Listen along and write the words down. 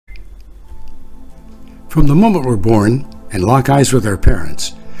From the moment we're born and lock eyes with our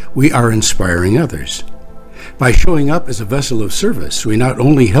parents, we are inspiring others. By showing up as a vessel of service, we not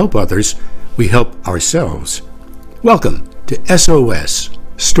only help others, we help ourselves. Welcome to S.O.S,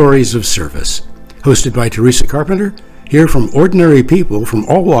 Stories of Service, hosted by Teresa Carpenter, here from ordinary people from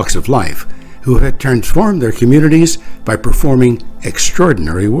all walks of life who have transformed their communities by performing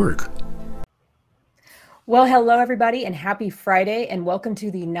extraordinary work. Well, hello, everybody, and happy Friday, and welcome to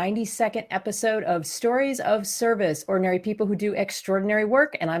the 92nd episode of Stories of Service, ordinary people who do extraordinary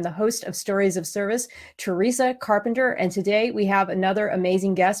work. And I'm the host of Stories of Service, Teresa Carpenter. And today we have another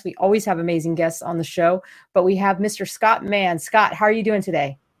amazing guest. We always have amazing guests on the show, but we have Mr. Scott Mann. Scott, how are you doing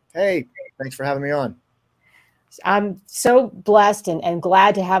today? Hey, thanks for having me on. I'm so blessed and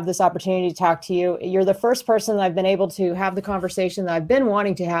glad to have this opportunity to talk to you. You're the first person that I've been able to have the conversation that I've been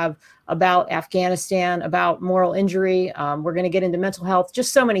wanting to have about Afghanistan, about moral injury. We're going to get into mental health,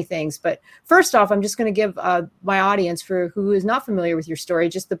 just so many things. But first off, I'm just going to give my audience, for who is not familiar with your story,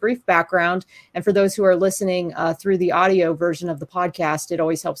 just the brief background. And for those who are listening through the audio version of the podcast, it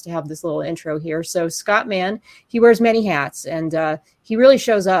always helps to have this little intro here. So Scott Mann, he wears many hats, and he really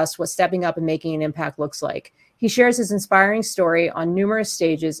shows us what stepping up and making an impact looks like. He shares his inspiring story on numerous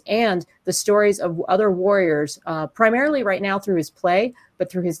stages and the stories of other warriors, primarily right now through his play,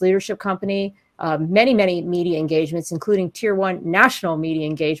 but through his leadership company, many media engagements, including Tier 1 national media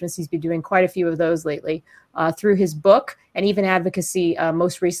engagements. He's been doing quite a few of those lately, through his book and even advocacy,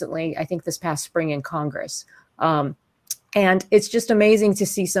 most recently, I think this past spring in Congress. And it's just amazing to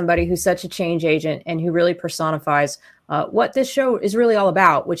see somebody who's such a change agent and who really personifies what this show is really all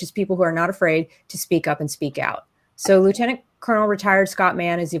about, which is people who are not afraid to speak up and speak out. So Lieutenant Colonel retired Scott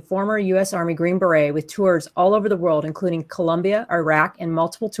Mann is a former U.S. Army Green Beret with tours all over the world, including Colombia, Iraq, and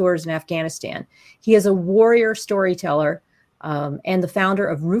multiple tours in Afghanistan. He is a warrior storyteller and the founder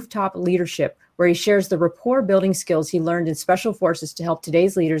of Rooftop Leadership, where he shares the rapport-building skills he learned in Special Forces to help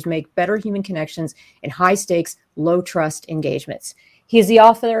today's leaders make better human connections in high-stakes, low-trust engagements. He is the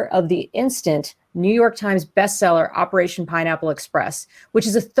author of the instant New York Times bestseller, Operation Pineapple Express, which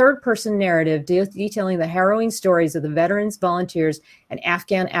is a third-person narrative detailing the harrowing stories of the veterans, volunteers, and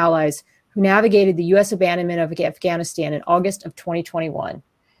Afghan allies who navigated the U.S. abandonment of Afghanistan in August of 2021.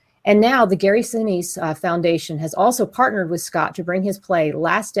 And now the Gary Sinise Foundation has also partnered with Scott to bring his play,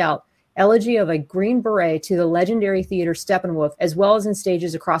 Last Out, Elegy of a Green Beret, to the legendary theater Steppenwolf, as well as in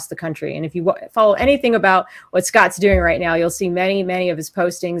stages across the country. And if you follow anything about what Scott's doing right now, you'll see many of his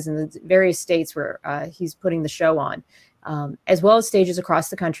postings in the various states where he's putting the show on, as well as stages across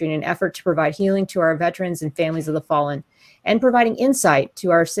the country in an effort to provide healing to our veterans and families of the fallen, and providing insight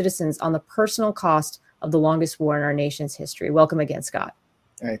to our citizens on the personal cost of the longest war in our nation's history. Welcome again, Scott.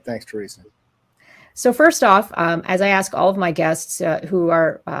 Hey, thanks, Teresa. So first off, as I ask all of my guests who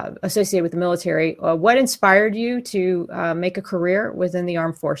are associated with the military, what inspired you to make a career within the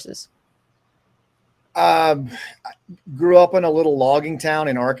armed forces? I grew up in a little logging town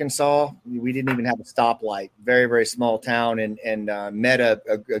in Arkansas. We didn't even have a stoplight, very small town, and met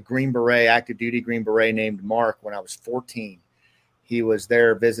a Green Beret, active duty Green Beret named Mark when I was 14. He was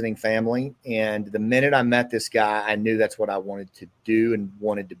there visiting family. And the minute I met this guy, I knew that's what I wanted to do and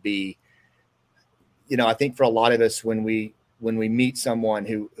wanted to be. You know, I think for a lot of us, when we meet someone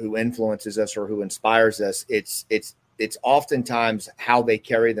who influences us or who inspires us, it's oftentimes how they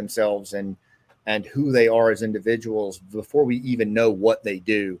carry themselves and who they are as individuals before we even know what they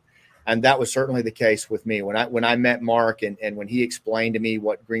do. And that was certainly the case with me. When I met Mark and when he explained to me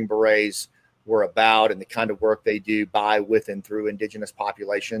what Green Berets were about and the kind of work they do by, with, and through indigenous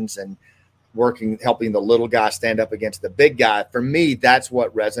populations, and helping the little guy stand up against the big guy. For me, that's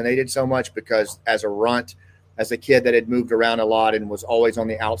what resonated so much, because as a runt, as a kid that had moved around a lot and was always on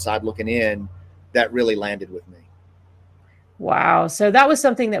the outside looking in, that really landed with me. Wow. So that was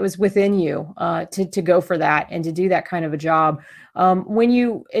something that was within you to go for that and to do that kind of a job. When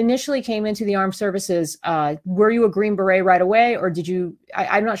you initially came into the armed services, were you a Green Beret right away, or did you,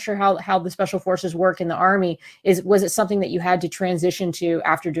 I'm not sure how the special forces work in the Army. Was it something that you had to transition to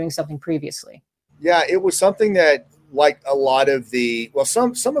after doing something previously? Yeah, it was something that, like a lot of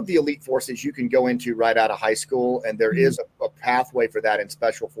some of the elite forces you can go into right out of high school, and there is a pathway for that in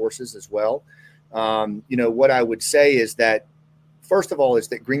special forces as well. What I would say is that, first of all, is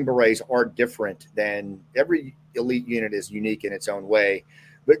that Green Berets are different than every elite unit is unique in its own way.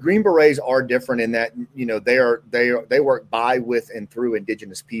 But Green Berets are different in that, they work by, with, and through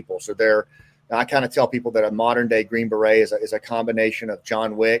indigenous people. So I kind of tell people that a modern day Green Beret is a combination of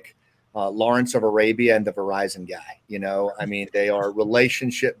John Wick, Lawrence of Arabia, and the Verizon guy. They are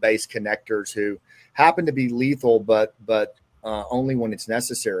relationship-based connectors who happen to be lethal, but only when it's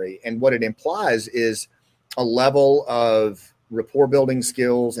necessary. And what it implies is a level of rapport building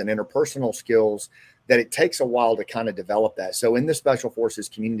skills and interpersonal skills that it takes a while to kind of develop that. So in the Special Forces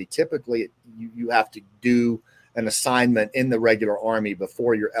community, typically you have to do an assignment in the regular Army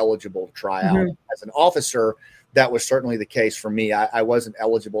before you're eligible to try out. As an officer, that was certainly the case for me. I wasn't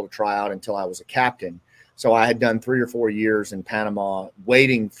eligible to try out until I was a captain. So I had done 3 or 4 years in Panama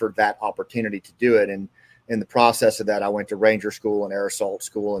waiting for that opportunity to do it. And in the process of that, I went to Ranger School and Air Assault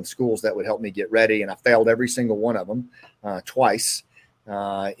School and schools that would help me get ready. And I failed every single one of them twice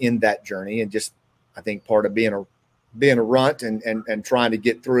in that journey. And just, I think part of being a runt and trying to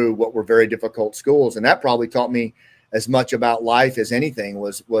get through what were very difficult schools. And that probably taught me as much about life as anything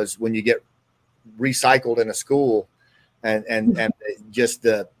was when you get recycled in a school and just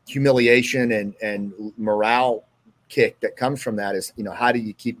the humiliation and morale kick that comes from that is, how do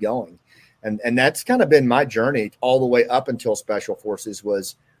you keep going? And that's kind of been my journey all the way up until Special Forces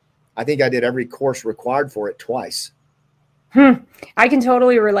was, I think I did every course required for it twice. I can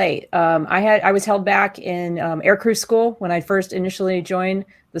totally relate. I was held back in aircrew school when I first initially joined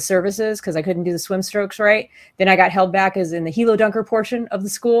the services because I couldn't do the swim strokes right. Then I got held back as in the helo dunker portion of the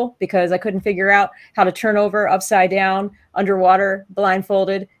school because I couldn't figure out how to turn over upside down, underwater,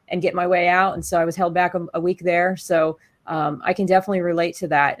 blindfolded, and get my way out. And so I was held back a week there. So I can definitely relate to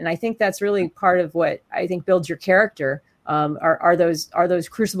that. And I think that's really part of what I think builds your character are those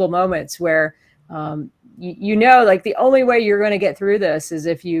crucible moments where like the only way you're going to get through this is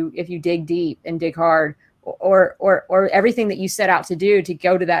if you dig deep and dig hard or everything that you set out to do to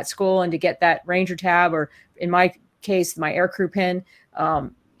go to that school and to get that Ranger tab, or in my case, my aircrew pin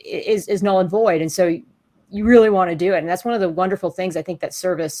is null and void. And so you really want to do it. And that's one of the wonderful things I think that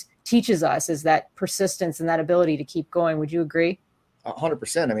service teaches us is that persistence and that ability to keep going. Would you agree?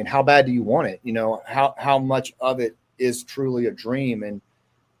 100%. I mean, how bad do you want it? How much of it is truly a dream,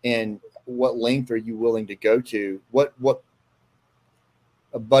 and what length are you willing to go to? What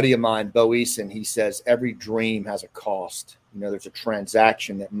a buddy of mine, Bo Eason, he says, every dream has a cost. There's a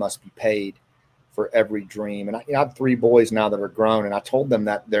transaction that must be paid for every dream. And I have 3 boys now that are grown, and I told them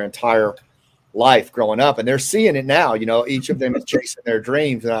that their entire life growing up, and they're seeing it now. Each of them is chasing their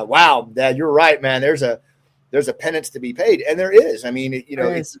dreams. And wow, Dad, you're right, man. There's a penance to be paid, and there is. I mean, if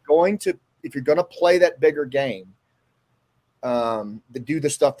you're going to play that bigger game, to do the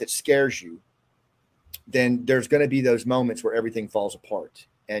stuff that scares you, then there's going to be those moments where everything falls apart,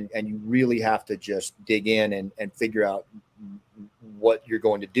 and you really have to just dig in and figure out what you're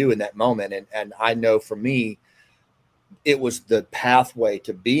going to do in that moment. And I know for me, it was the pathway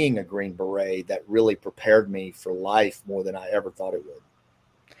to being a Green Beret that really prepared me for life more than I ever thought it would.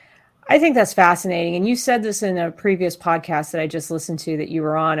 I think that's fascinating. And you said this in a previous podcast that I just listened to that you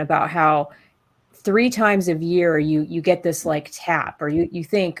were on about how 3 times a year you get this like tap, or you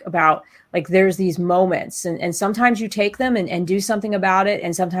think about like there's these moments and sometimes you take them and do something about it,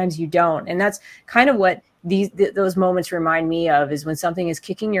 and sometimes you don't. And that's kind of what those moments remind me of, is when something is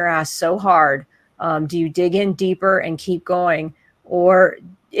kicking your ass so hard, do you dig in deeper and keep going, or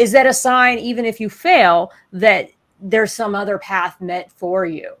is that a sign, even if you fail, that there's some other path meant for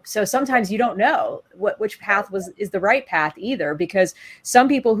you? So sometimes you don't know which path is the right path either, because some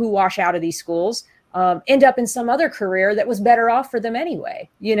people who wash out of these schools end up in some other career that was better off for them anyway,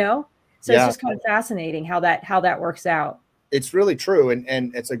 So It's just kind of fascinating how that works out. It's really true.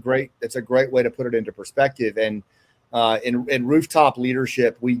 And it's a great way to put it into perspective. And in rooftop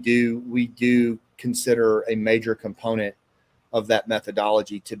leadership, we do consider a major component of that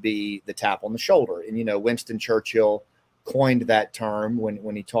methodology to be the tap on the shoulder. And, Winston Churchill coined that term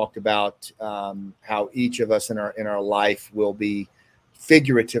when he talked about how each of us in our life will be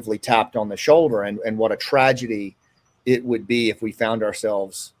figuratively tapped on the shoulder, and what a tragedy it would be if we found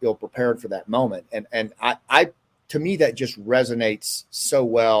ourselves ill prepared for that moment. And I to me, that just resonates so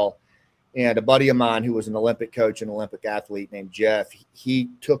well. And a buddy of mine who was an Olympic coach and Olympic athlete named Jeff, he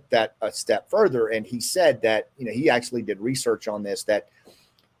took that a step further, and he said that, he actually did research on this, that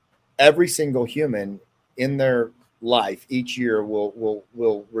every single human in their life each year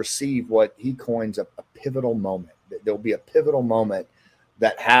will receive what he coins a pivotal moment. There'll be a pivotal moment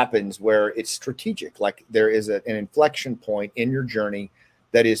that happens where it's strategic. Like there is an inflection point in your journey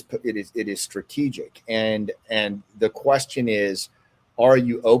that is strategic. And the question is, are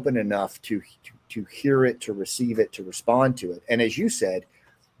you open enough to hear it, to receive it, to respond to it? And as you said,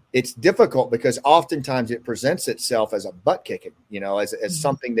 it's difficult because oftentimes it presents itself as a butt kicking, as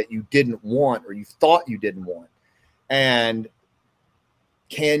something that you didn't want or you thought you didn't want. And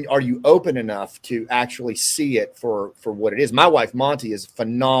are you open enough to actually see it for what it is? My wife, Monty, is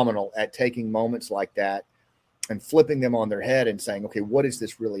phenomenal at taking moments like that and flipping them on their head and saying, okay, what is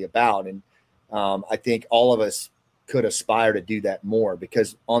this really about? And I think all of us could aspire to do that more,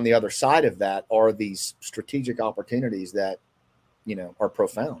 because on the other side of that are these strategic opportunities that, are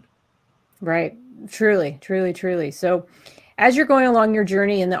profound. Right. Truly, truly, truly. So as you're going along your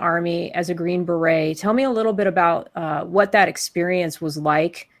journey in the Army as a Green Beret, tell me a little bit about what that experience was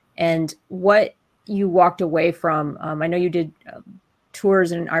like and what you walked away from. I know you did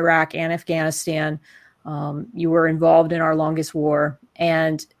tours in Iraq and Afghanistan. You were involved in our longest war.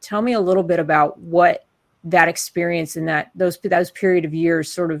 And tell me a little bit about what that experience in those period of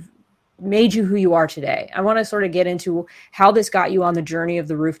years sort of made you who you are today. I want to sort of get into how this got you on the journey of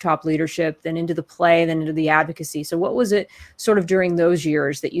the rooftop leadership, then into the play, then into the advocacy. So what was it sort of during those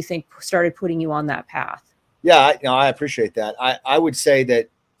years that you think started putting you on that path? Yeah, I appreciate that. I would say that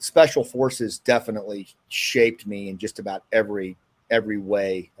Special Forces definitely shaped me in just about every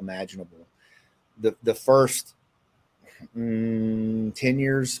way imaginable. The first 8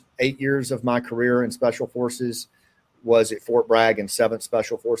 years of my career in Special Forces was at Fort Bragg in 7th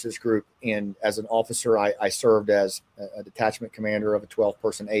Special Forces Group. And as an officer, I served as a detachment commander of a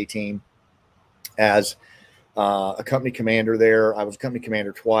 12-person A team. As a company commander there, I was a company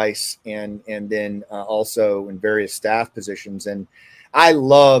commander twice, and then also in various staff positions. And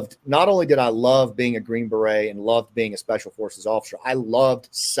not only did I love being a Green Beret and loved being a Special Forces officer, I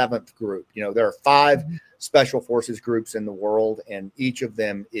loved 7th Group. There are 5 Special Forces groups in the world, and each of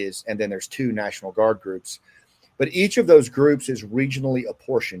them and then there's 2 National Guard groups. But each of those groups is regionally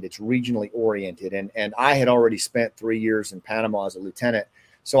apportioned. It's regionally oriented. And I had already spent 3 years in Panama as a lieutenant.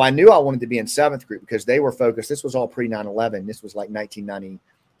 So I knew I wanted to be in 7th Group because they were focused. This was all pre-9/11. This was like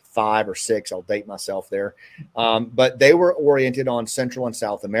 1995 or 6. I'll date myself there. But they were oriented on Central and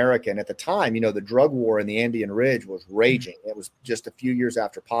South America. And at the time, the drug war in the Andean Ridge was raging. It was just a few years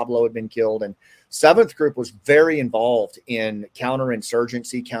after Pablo had been killed. And 7th Group was very involved in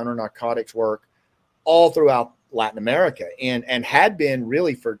counterinsurgency, counter-narcotics work all throughout Latin America, and had been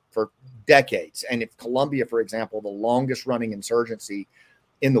really for decades. And if Colombia, for example, the longest running insurgency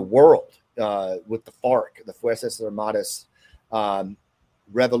in the world with the FARC, the Fuerzas Armadas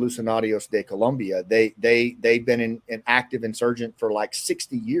Revolucionarios de Colombia, they've been an active insurgent for like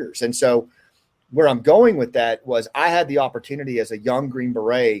 60 years. And so where I'm going with that was I had the opportunity as a young Green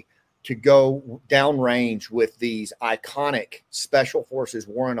Beret to go downrange with these iconic Special Forces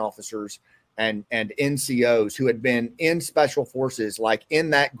warrant officers and NCOs who had been in Special Forces, like in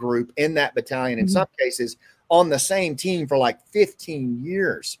that group, in that battalion, in some cases on the same team for like 15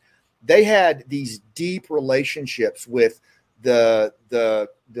 years. They had these deep relationships with the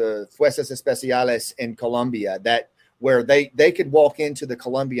Fuerzas Especiales in Colombia, where they could walk into the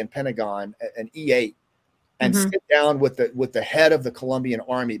Colombian Pentagon, an E8, and sit down with the head of the Colombian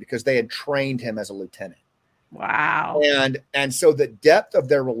army because they had trained him as a lieutenant. Wow. And so the depth of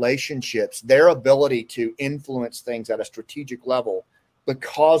their relationships, their ability to influence things at a strategic level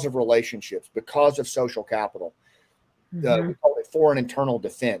because of relationships, because of social capital, we call it foreign internal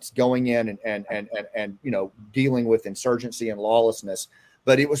defense, going in and dealing with insurgency and lawlessness,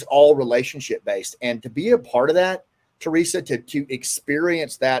 but it was all relationship based. And to be a part of that, Teresa, to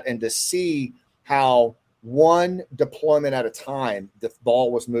experience that and to see how one deployment at a time, the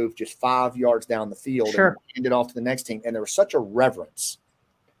ball was moved just 5 yards down the field and handed off to the next team. And there was such a reverence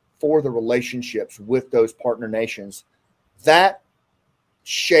for the relationships with those partner nations that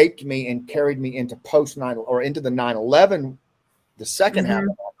shaped me and carried me into into the 9/11, the second half of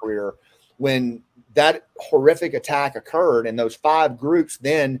my career, when that horrific attack occurred. And those 5 groups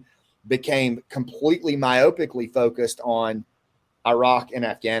then became completely myopically focused on Iraq and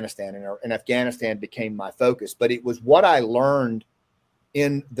Afghanistan, and Afghanistan became my focus. But it was what I learned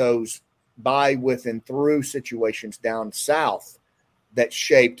in those by, with, and through situations down south that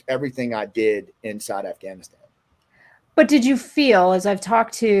shaped everything I did inside Afghanistan. But did you feel, as I've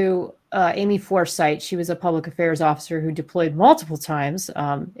talked to Amy Forsythe, she was a public affairs officer who deployed multiple times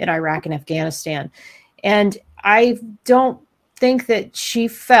in Iraq and Afghanistan, and I don't think that she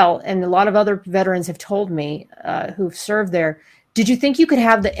felt, and a lot of other veterans have told me who've served there, did you think you could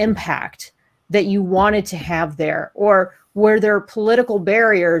have the impact that you wanted to have there? Or were there political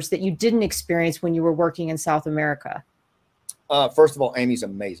barriers that you didn't experience when you were working in South America? First of all, Amy's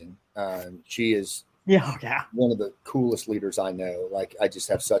amazing. She is one of the coolest leaders I know. Like, I just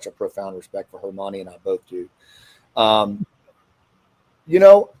have such a profound respect for her. Monty and I both do.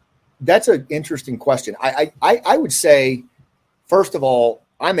 That's an interesting question. I would say, first of all,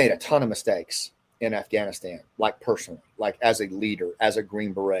 I made a ton of mistakes in Afghanistan, like personally, like as a leader, as a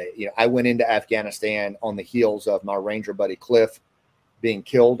Green Beret. I went into Afghanistan on the heels of my Ranger buddy Cliff being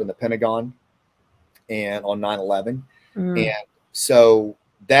killed in the Pentagon and on 9/11. And so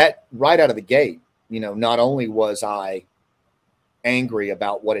that right out of the gate, not only was I angry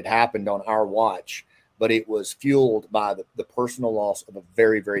about what had happened on our watch, but it was fueled by the personal loss of a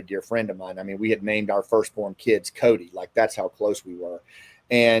very, very dear friend of mine. I mean, we had named our firstborn kids Cody, like that's how close we were.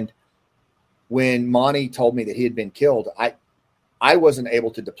 And when Monty told me that he had been killed, I wasn't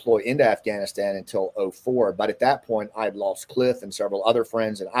able to deploy into Afghanistan until 2004. But at that point, I had lost Cliff and several other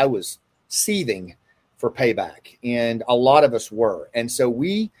friends, and I was seething for payback. And a lot of us were. And so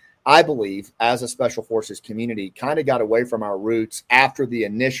I believe, as a Special Forces community, kind of got away from our roots after the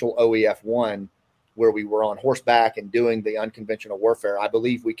initial OEF-1, where we were on horseback and doing the unconventional warfare. I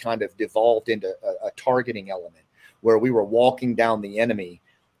believe we kind of devolved into a targeting element where we were walking down the enemy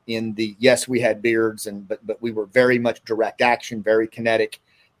yes, we had beards, but we were very much direct action, very kinetic,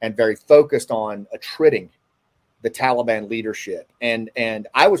 and very focused on attriting the Taliban leadership. And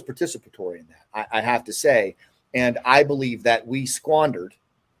I was participatory in that, I have to say. And I believe that we squandered,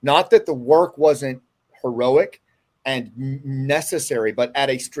 not that the work wasn't heroic and necessary, but at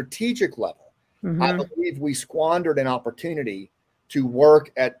a strategic level, I believe we squandered an opportunity to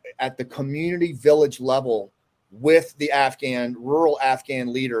work at the community village level with the rural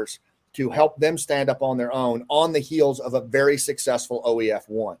Afghan leaders to help them stand up on their own on the heels of a very successful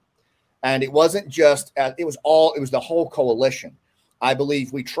OEF-1. And it wasn't just, it was the whole coalition. I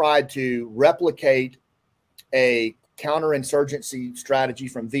believe we tried to replicate a counterinsurgency strategy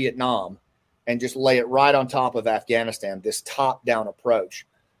from Vietnam and just lay it right on top of Afghanistan, this top-down approach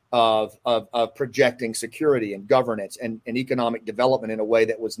of projecting security and governance and economic development in a way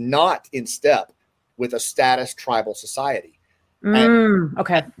that was not in step with a status tribal society.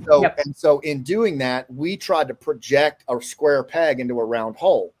 Okay. And so in doing that, we tried to project a square peg into a round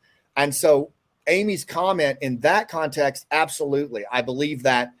hole. And so Amy's comment in that context, absolutely. I believe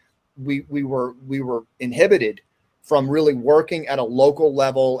that we were inhibited from really working at a local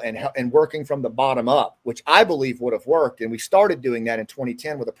level and working from the bottom up, which I believe would have worked. And we started doing that in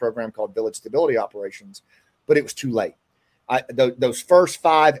 2010 with a program called Village Stability Operations, but it was too late. Those first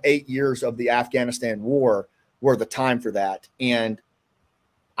 5-8 years of the Afghanistan war were the time for that. And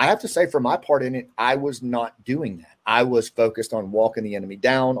I have to say, for my part in it, I was not doing that. I was focused on walking the enemy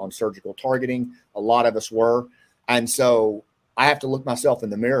down, on surgical targeting. A lot of us were. And so I have to look myself in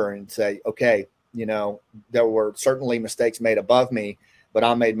the mirror and say, okay, there were certainly mistakes made above me, but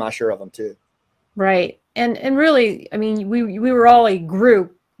I made my share of them too. Right. And really, I mean, we were all a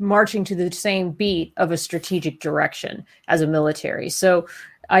group marching to the same beat of a strategic direction as a military. So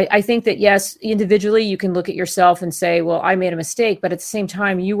I think that, yes, individually, you can look at yourself and say, well, I made a mistake. But at the same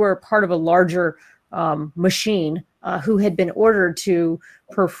time, you were part of a larger machine who had been ordered to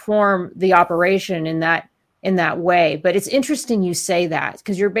perform the operation in that way. But it's interesting you say that,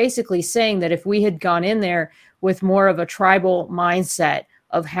 because you're basically saying that if we had gone in there with more of a tribal mindset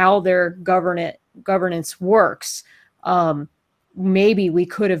of how their governance works, maybe we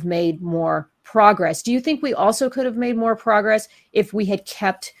could have made more progress. Do you think we also could have made more progress if we had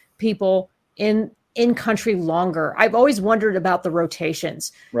kept people in country longer? I've always wondered about the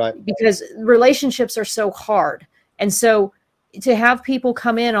rotations, right? Because relationships are so hard. And so to have people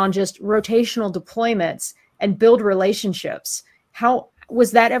come in on just rotational deployments and build relationships, how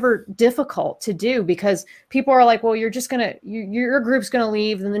was that ever difficult to do? Because people are like, well, your group's going to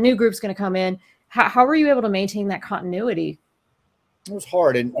leave and the new group's going to come in. How were you able to maintain that continuity? It was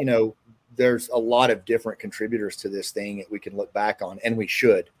hard. And, there's a lot of different contributors to this thing that we can look back on, and we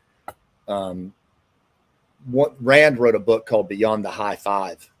should. Rand wrote a book called Beyond the High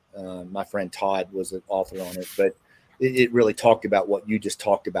Five. My friend Todd was an author on it, but it really talked about what you just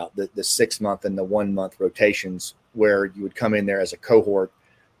talked about, the 6 month and the 1 month rotations, where you would come in there as a cohort,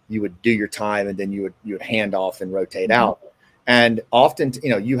 you would do your time, and then you would hand off and rotate out. And often,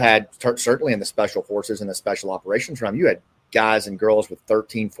 you had, certainly in the special forces and the special operations realm, you had guys and girls with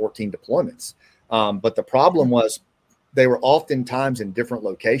 13, 14 deployments. But the problem was they were oftentimes in different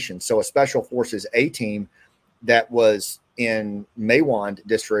locations. So a special forces A team that was in Maywand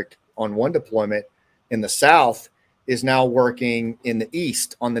district on one deployment in the South is now working in the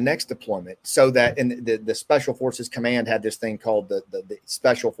East on the next deployment. So that in the Special Forces Command had this thing called the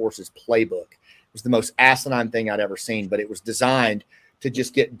Special Forces Playbook. It was the most asinine thing I'd ever seen, but it was designed to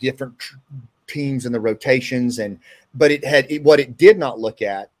just get different teams in the rotations. But what it did not look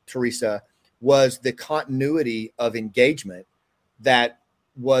at, Teresa, was the continuity of engagement that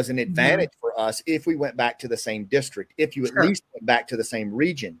was an advantage for us if we went back to the same district, if you at least went back to the same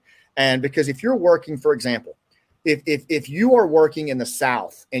region. And because if you're working, for example, if you are working in the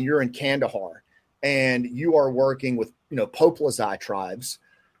South and you're in Kandahar and you are working with Poplazai tribes,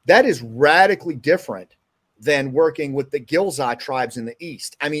 that is radically different than working with the Ghilzai tribes in the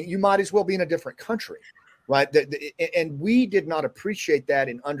East. I mean, you might as well be in a different country, right? And we did not appreciate that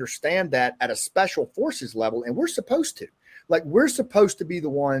and understand that at a special forces level. And we're supposed to. Like, we're supposed to be the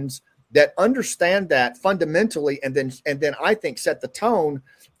ones that understand that fundamentally, and then I think set the tone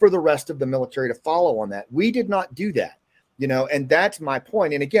for the rest of the military to follow on that. We did not do that, and that's my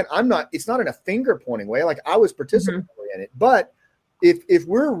point. And again, it's not in a finger pointing way. Like, I was participating in it, but if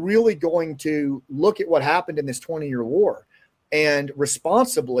we're really going to look at what happened in this 20-year war and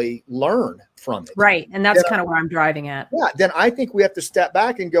responsibly learn from it. Right. And that's kind of where I'm driving at. Yeah. Then I think we have to step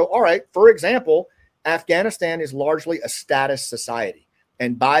back and go, all right, for example, Afghanistan is largely a status society.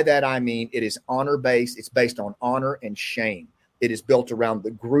 And by that, I mean, it is honor-based. It's based on honor and shame. It is built around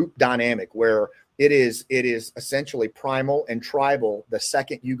the group dynamic where it is essentially primal and tribal. The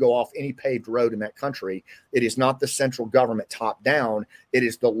second you go off any paved road in that country, it is not the central government top down. It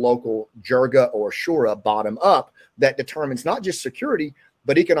is the local jirga or shura bottom up that determines not just security,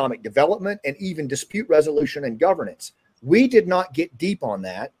 but economic development and even dispute resolution and governance. We did not get deep on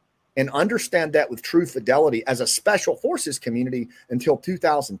that and understand that with true fidelity as a special forces community until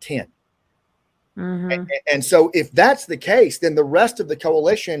 2010. And so if that's the case, then the rest of the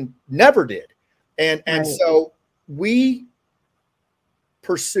coalition never did. And so we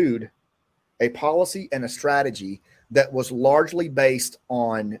pursued a policy and a strategy that was largely based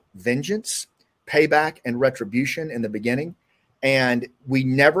on vengeance, payback, and retribution in the beginning. And we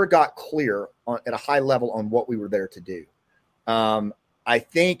never got clear at a high level on what we were there to do. I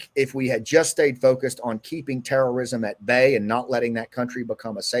think if we had just stayed focused on keeping terrorism at bay and not letting that country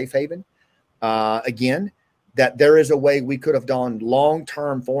become a safe haven, again, that there is a way we could have done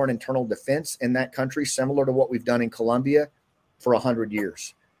long-term foreign internal defense in that country, similar to what we've done in Colombia for 100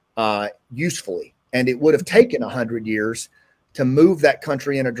 years, usefully. And it would have taken 100 years to move that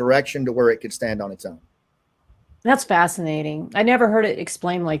country in a direction to where it could stand on its own. That's fascinating. I never heard it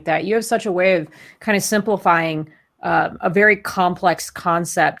explained like that. You have such a way of kind of simplifying a very complex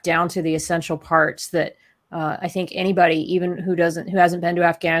concept down to the essential parts that I think anybody, even who hasn't been to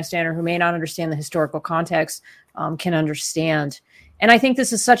Afghanistan or who may not understand the historical context, can understand. And I think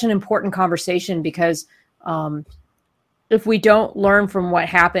this is such an important conversation because if we don't learn from what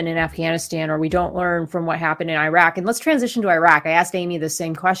happened in Afghanistan, or we don't learn from what happened in Iraq, and let's transition to Iraq. I asked Amy the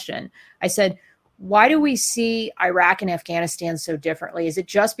same question. I said, why do we see Iraq and Afghanistan so differently? Is it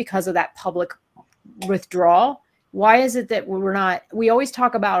just because of that public withdrawal? Why is it that we always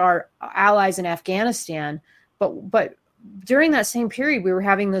talk about our allies in Afghanistan, but during that same period, we were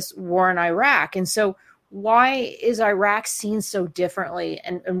having this war in Iraq. And so why is Iraq seen so differently?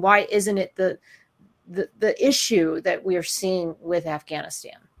 And why isn't it the issue that we are seeing with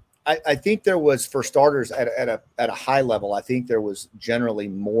Afghanistan? I think there was, for starters, at a high level, I think there was generally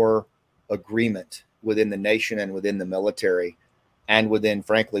more agreement within the nation and within the military and within,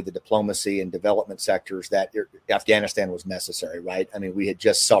 frankly, the diplomacy and development sectors that Afghanistan was necessary, right? I mean, we had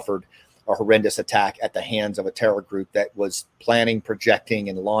just suffered a horrendous attack at the hands of a terror group that was planning, projecting,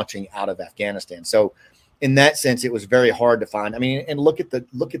 and launching out of Afghanistan. So in that sense, it was very hard to find. I mean, and look at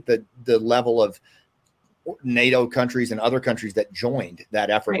the level of NATO countries and other countries that joined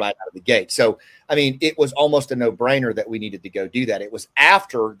that effort right out of the gate. So, I mean, it was almost a no-brainer that we needed to go do that. It was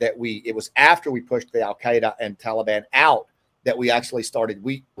after we pushed the Al-Qaeda and Taliban out that we actually started,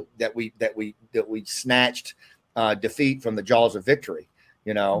 that we snatched defeat from the jaws of victory,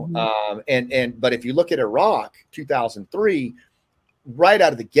 but if you look at Iraq, 2003, right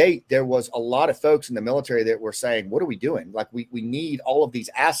out of the gate, there was a lot of folks in the military that were saying, what are we doing? Like, we need all of these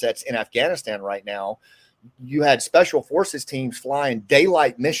assets in Afghanistan right now. You had special forces teams flying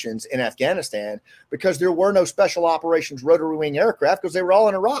daylight missions in Afghanistan because there were no special operations rotary wing aircraft because they were all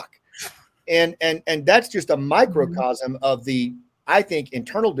in Iraq. And that's just a microcosm of the, I think,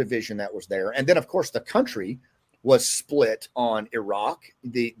 internal division that was there. And then, of course, the country was split on Iraq.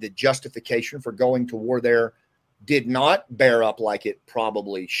 The justification for going to war there did not bear up like it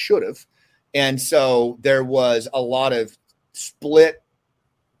probably should have. And so there was a lot of split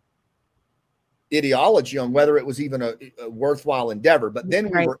ideology on whether it was even a worthwhile endeavor. But then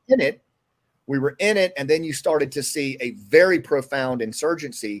we were in it. And then you started to see a very profound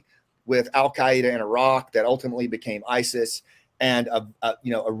insurgency with Al-Qaeda in Iraq that ultimately became ISIS, and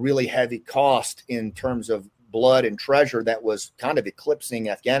a really heavy cost in terms of blood and treasure that was kind of eclipsing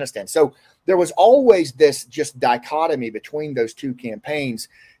Afghanistan. So there was always this just dichotomy between those two campaigns,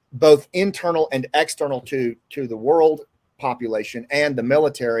 both internal and external to the world population and the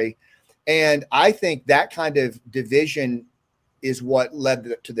military. And I think that kind of division is what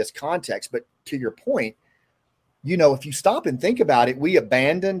led to this context. But to your point, if you stop and think about it, we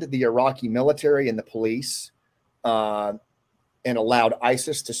abandoned the Iraqi military and the police and allowed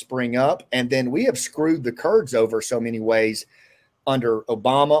ISIS to spring up. And then we have screwed the Kurds over so many ways under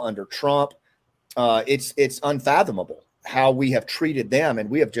Obama, under Trump. It's unfathomable how we have treated them, and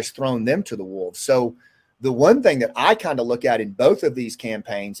we have just thrown them to the wolves. So the one thing that I kind of look at in both of these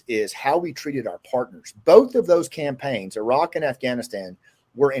campaigns is how we treated our partners. Both of those campaigns, Iraq and Afghanistan,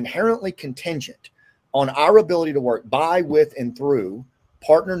 were inherently contingent on our ability to work by, with, and through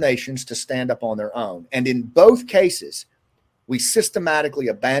partner nations to stand up on their own. And in both cases, we systematically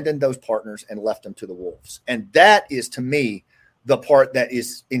abandoned those partners and left them to the wolves. And that is, to me, the part that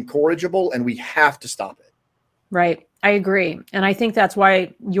is incorrigible, and we have to stop it. Right. I agree. And I think that's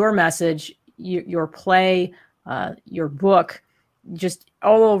why your message, your play, your book, just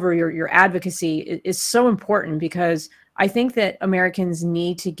all over your advocacy is so important, because I think that Americans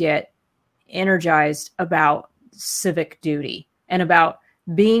need to get energized about civic duty and about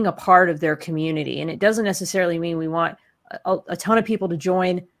being a part of their community. And it doesn't necessarily mean we want a ton of people to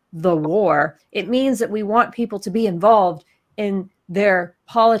join the war. It means that we want people to be involved in their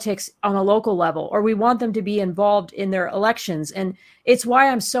politics on a local level, or we want them to be involved in their elections. And it's why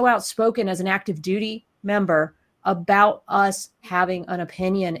I'm so outspoken as an active duty member about us having an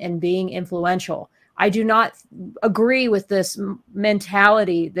opinion and being influential. I do not agree with this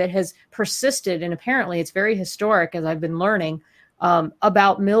mentality that has persisted, and apparently it's very historic, as I've been learning,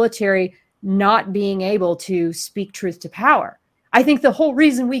 about military not being able to speak truth to power. I think the whole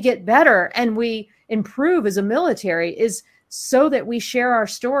reason we get better and we improve as a military is so that we share our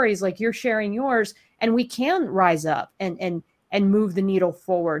stories like you're sharing yours, and we can rise up and move the needle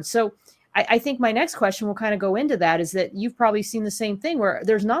forward. So I think my next question will kind of go into that, is that you've probably seen the same thing, where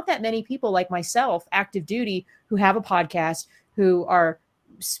there's not that many people like myself, active duty, who have a podcast, who are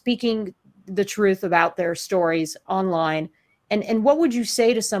speaking the truth about their stories online. And what would you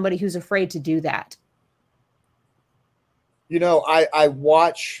say to somebody who's afraid to do that? I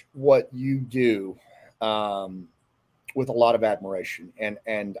watch what you do with a lot of admiration,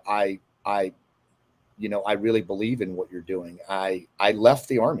 and I really believe in what you're doing. I left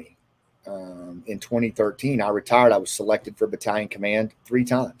the Army in 2013. I retired. I was selected for battalion command 3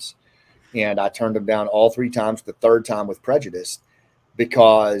 times, and I turned them down all 3 times. The third time with prejudice,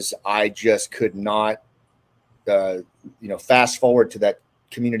 because I just could not. Fast forward to that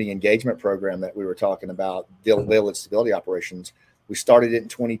community engagement program that we were talking about, village stability operations. We started it in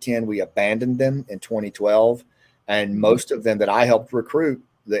 2010. We abandoned them in 2012. And most of them that I helped recruit,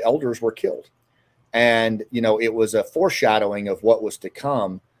 the elders were killed. And, it was a foreshadowing of what was to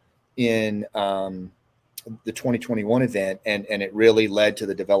come in the 2021 event. And it really led to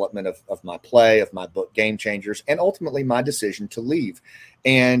the development of my play, of my book, Game Changers, and ultimately my decision to leave.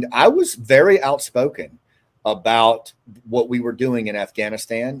 And I was very outspoken about what we were doing in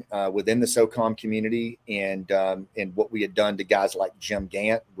Afghanistan within the SOCOM community, and what we had done to guys like Jim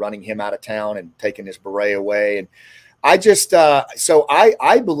Gant, running him out of town and taking his beret away. And I just so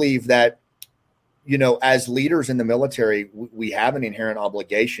I believe that, as leaders in the military, we have an inherent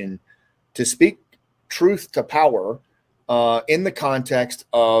obligation to speak truth to power in the context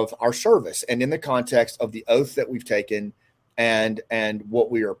of our service and in the context of the oath that we've taken and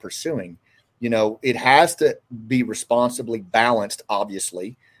what we are pursuing. It has to be responsibly balanced,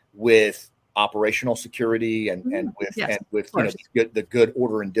 obviously, with operational security and with the good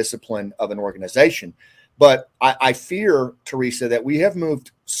order and discipline of an organization. But I fear, Teresa, that we have moved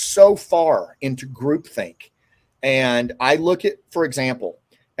so far into groupthink. And I look at, for example,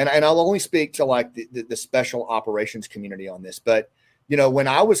 and I'll only speak to like the special operations community on this, but when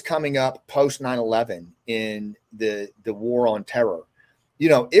I was coming up post 9/11 in the war on terror,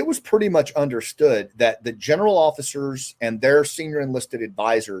 it was pretty much understood that the general officers and their senior enlisted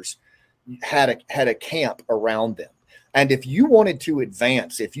advisors had a camp around them. And if you wanted to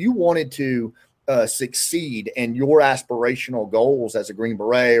advance, if you wanted to succeed in your aspirational goals as a Green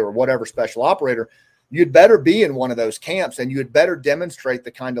Beret or whatever special operator, you'd better be in one of those camps, and you had better demonstrate the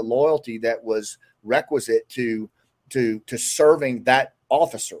kind of loyalty that was requisite to serving that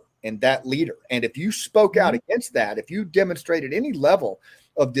officer and that leader. And if you spoke out against that, if you demonstrated any level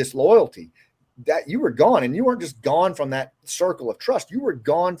of disloyalty, that you were gone. And you weren't just gone from that circle of trust, you were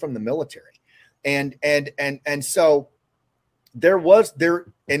gone from the military. And so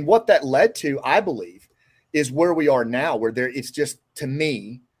and what that led to, I believe, is where we are now, where it's just, to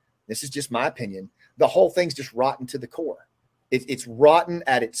me, this is just my opinion, the whole thing's just rotten to the core. It's rotten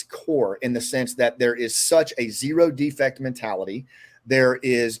at its core, in the sense that there is such a zero defect mentality. There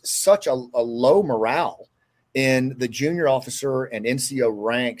is such a low morale in the junior officer and NCO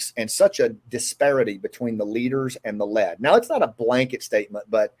ranks, and such a disparity between the leaders and the led. Now, it's not a blanket statement,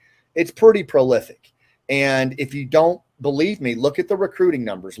 but it's pretty prolific. And if you don't believe me, look at the recruiting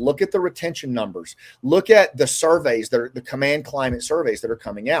numbers, look at the retention numbers, look at the surveys, the command climate surveys that are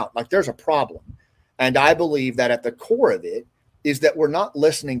coming out. Like, there's a problem. And I believe that at the core of it is that we're not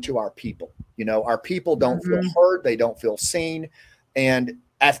listening to our people. You know, our people don't feel heard. They don't feel seen. And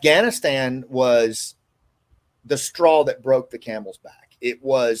Afghanistan was the straw that broke the camel's back. It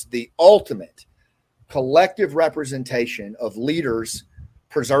was the ultimate collective representation of leaders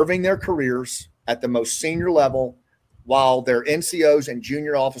preserving their careers at the most senior level, while their NCOs and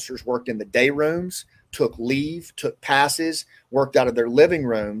junior officers worked in the day rooms, took leave, took passes, worked out of their living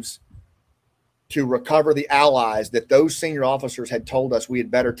rooms to recover the allies that those senior officers had told us we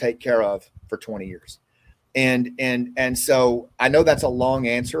had better take care of for 20 years. And so I know that's a long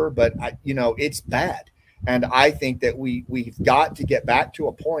answer, but it's bad. And I think that we've got to get back to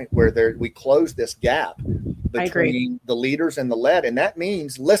a point where we close this gap between the leaders and the led. And that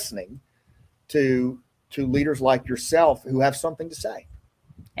means listening to leaders like yourself who have something to say.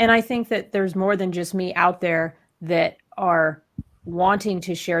 And I think that there's more than just me out there that are wanting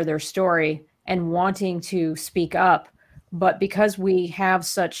to share their story and wanting to speak up. But because we have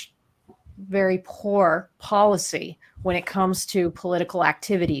such very poor policy when it comes to political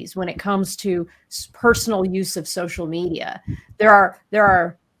activities, when it comes to personal use of social media, there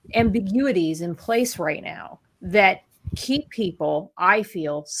are ambiguities in place right now that keep people, I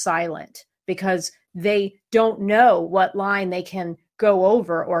feel, silent, because they don't know what line they can go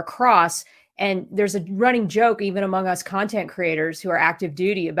over or cross. And there's a running joke even among us content creators who are active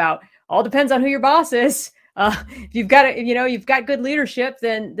duty about all depends on who your boss is. If you've got good leadership,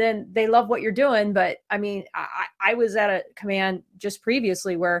 then they love what you're doing. But I mean, I was at a command just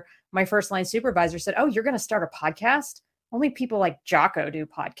previously where my first line supervisor said, "Oh, you're going to start a podcast? Only people like Jocko do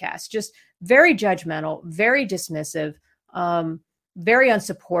podcasts." Just very judgmental, very dismissive, very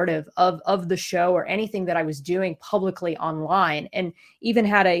unsupportive of the show or anything that I was doing publicly online. And even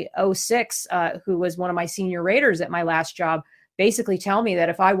had a 06 who was one of my senior raiders at my last job basically tell me that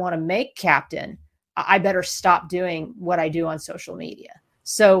if I want to make captain, I better stop doing what I do on social media.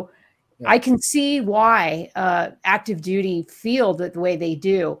 So yeah. I can see why active duty feel the way they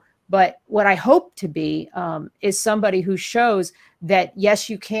do. But what I hope to be is somebody who shows that, yes,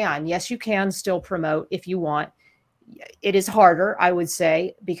 you can still promote if you want. It is harder, I would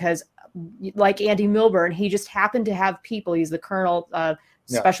say, because like Andy Milburn, he just happened to have people. He's the colonel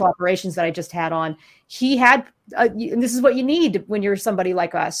special operations that I just had on. He had, and this is what you need when you're somebody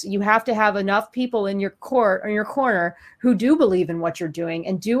like us. You have to have enough people in your court or your corner who do believe in what you're doing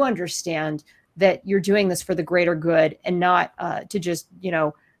and do understand that you're doing this for the greater good and not to just,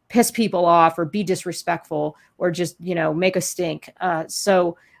 piss people off or be disrespectful or just, make a stink.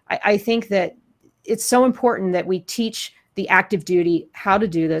 So I think that it's so important that we teach the active duty how to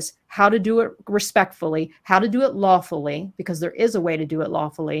do this, how to do it respectfully, how to do it lawfully, because there is a way to do it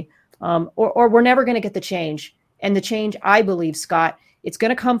lawfully, or we're never going to get the change. And the change, I believe, Scott, it's going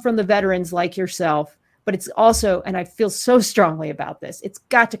to come from the veterans like yourself, but it's also, and I feel so strongly about this, it's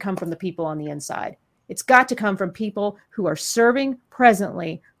got to come from the people on the inside. It's got to come from people who are serving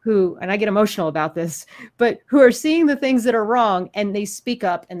presently, who, and I get emotional about this, but who are seeing the things that are wrong and they speak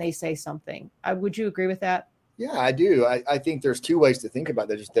up and they say something. Would you agree with that? Yeah, I do. I think there's two ways to think about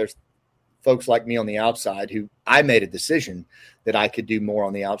this. There's folks like me on the outside who I made a decision that I could do more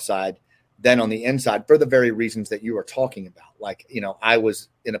on the outside than on the inside for the very reasons that you are talking about. Like, I was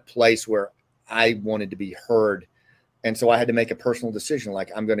in a place where I wanted to be heard. And so I had to make a personal decision, like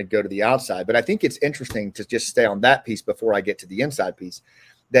I'm going to go to the outside. But I think it's interesting to just stay on that piece before I get to the inside piece,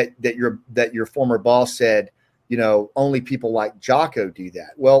 that your former boss said, only people like Jocko do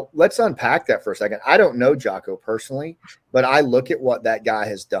that. Well, let's unpack that for a second. I don't know Jocko personally, but I look at what that guy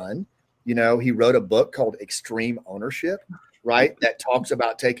has done. He wrote a book called Extreme Ownership, right? That talks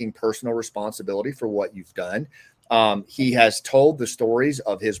about taking personal responsibility for what you've done. He has told the stories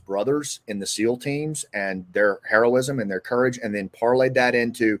of his brothers in the SEAL teams and their heroism and their courage, and then parlayed that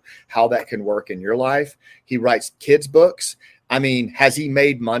into how that can work in your life. He writes kids' books. I mean, has he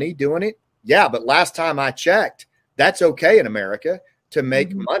made money doing it? Yeah, but last time I checked, that's okay in America to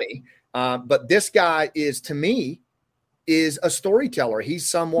make money. But this guy to me, is a storyteller. He's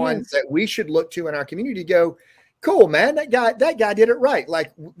someone that we should look to in our community to go, cool, man, that guy did it right.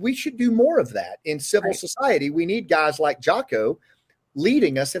 Like, we should do more of that in civil society. We need guys like Jocko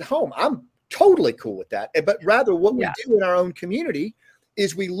leading us at home. I'm totally cool with that. But rather what we do in our own community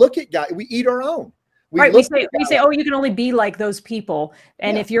is we look at guys, we eat our own. We say, oh, you can only be like those people.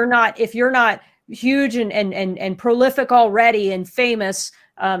 And if you're not, huge and prolific already and famous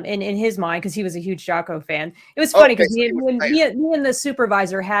in his mind, because he was a huge Jocko fan. It was funny because me and the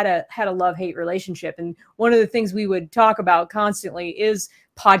supervisor had a love-hate relationship, and one of the things we would talk about constantly is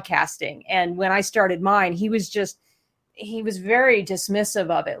podcasting. And when I started mine, he was very dismissive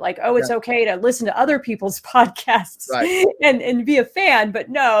of it. Like, oh, it's okay to listen to other people's podcasts and be a fan. But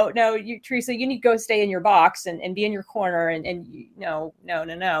no, Teresa, you need to go stay in your box and be in your corner. And no,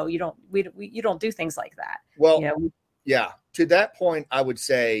 you don't, you don't do things like that. Well, yeah. To that point, I would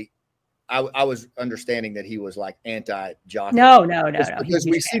say I was understanding that he was like anti-Jocko. No. Because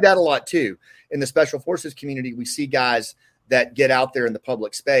we see that a lot too. In the Special Forces community, we see guys that get out there in the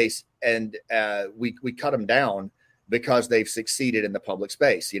public space and we cut them down because they've succeeded in the public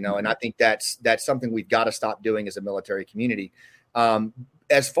space, and I think that's something we've got to stop doing as a military community.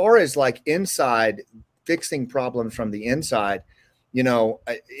 As far as like inside, fixing problems from the inside,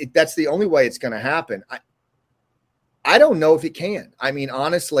 that's the only way it's going to happen. I don't know if it can. I mean,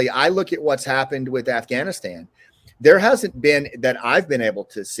 honestly, I look at what's happened with Afghanistan. There hasn't been, that I've been able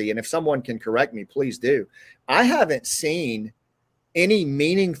to see, and if someone can correct me, please do. I haven't seen any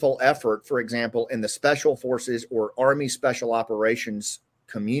meaningful effort, for example, in the Special Forces or Army Special Operations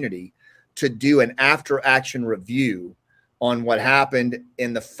community to do an after-action review on what happened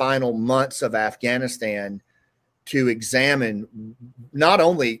in the final months of Afghanistan, to examine not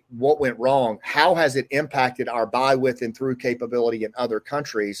only what went wrong, how has it impacted our by, with, and through capability in other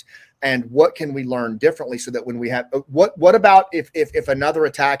countries, and what can we learn differently so that when we have what about if another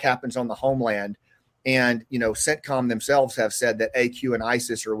attack happens on the homeland, and CENTCOM themselves have said that AQ and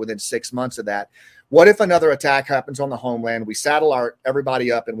ISIS are within 6 months of that. What if another attack happens on the homeland? We saddle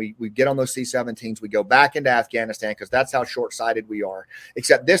everybody up and we get on those C-17s. We go back into Afghanistan because that's how short-sighted we are.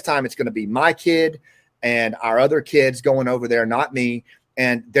 Except this time it's going to be my kid and our other kids going over there, not me.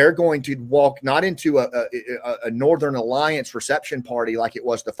 And they're going to walk not into a Northern Alliance reception party like it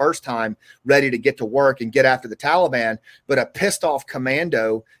was the first time, ready to get to work and get after the Taliban, but a pissed off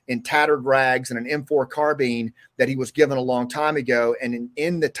commando in tattered rags and an M4 carbine that he was given a long time ago. And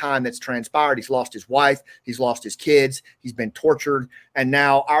in the time that's transpired, he's lost his wife, he's lost his kids, he's been tortured. And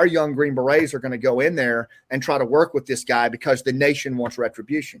now our young Green Berets are going to go in there and try to work with this guy because the nation wants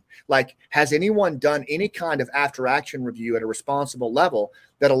retribution. Like, has anyone done any kind of after action review at a responsible level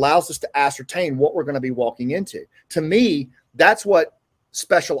that allows us to ascertain what we're going to be walking into? To me, that's what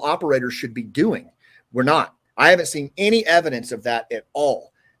special operators should be doing. We're not. I haven't seen any evidence of that at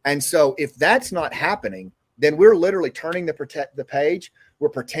all. And so if that's not happening, then we're literally turning the page. We're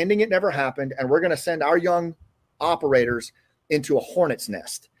pretending it never happened, and we're going to send our young operators into a hornet's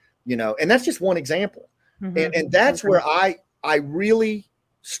nest, and that's just one example. Mm-hmm. And that's where I really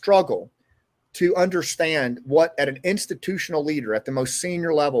struggle to understand what, at an institutional leader at the most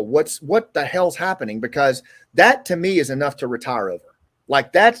senior level, what the hell's happening, because that to me is enough to retire over.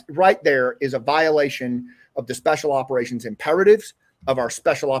 Like, that's right there is a violation of the special operations imperatives, of our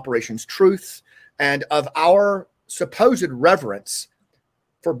special operations truths, and of our supposed reverence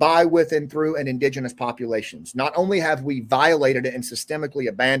for by, with, and through and indigenous populations. Not only have we violated it and systemically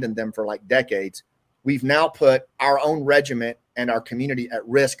abandoned them for like decades, we've now put our own regiment and our community at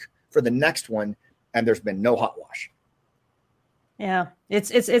risk for the next one, and there's been no hot wash. Yeah,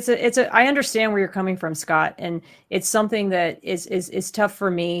 I understand where you're coming from, Scott, and it's something that is tough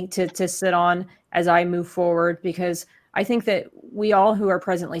for me to sit on as I move forward, because I think that we all who are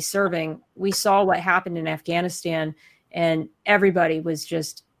presently serving, we saw what happened in Afghanistan, and everybody was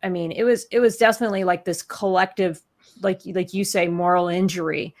just, I mean, it was definitely like this collective, like you say, moral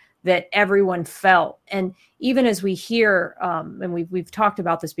injury that everyone felt. And even as we hear, and we've talked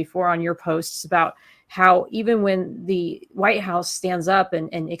about this before on your posts about how even when the White House stands up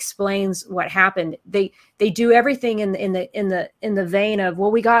and explains what happened, they do everything in the vein of,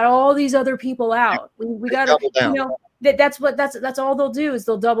 well, we got all these other people out. We got to, that's all they'll do is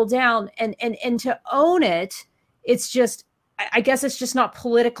they'll double down, and to own it. It's just, I guess it's just not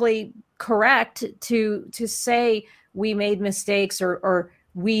politically correct to say we made mistakes or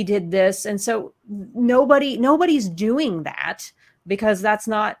we did this. And so nobody's doing that, because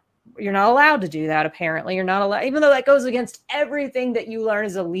you're not allowed to do that. Apparently you're not allowed, even though that goes against everything that you learn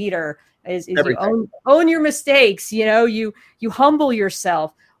as a leader, is you own your mistakes. You humble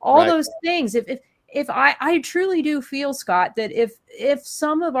yourself, all those things. If I truly do feel, Scott, that if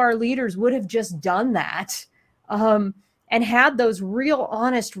some of our leaders would have just done that, and had those real,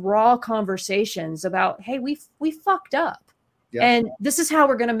 honest, raw conversations about, hey, we fucked up, and this is how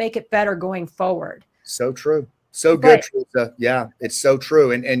we're going to make it better going forward. So true. So good, Teresa. Yeah, it's so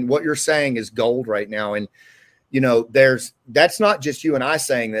true. And what you're saying is gold right now. And that's not just you and I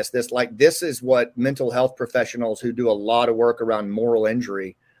saying this. This is what mental health professionals who do a lot of work around moral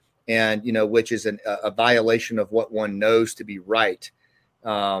injury, and which is a violation of what one knows to be right,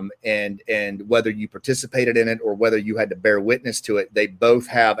 and whether you participated in it or whether you had to bear witness to it, they both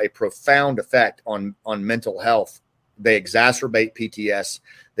have a profound effect on mental health. They exacerbate PTS,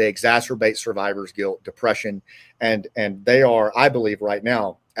 they exacerbate survivor's guilt, depression, and they are, I believe, right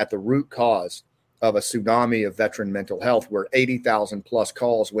now at the root cause of a tsunami of veteran mental health, where 80,000 plus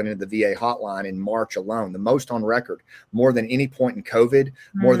calls went into the VA hotline in March alone, the most on record, more than any point in COVID,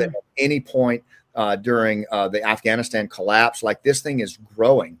 more than any point during the Afghanistan collapse. Like, this thing is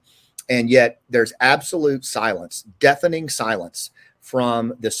growing. And yet there's absolute silence, deafening silence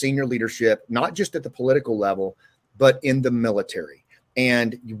from the senior leadership, not just at the political level, but in the military.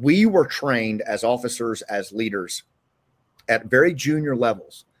 And we were trained as officers, as leaders at very junior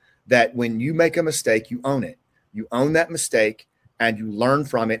levels, that when you make a mistake, you own it. You own that mistake and you learn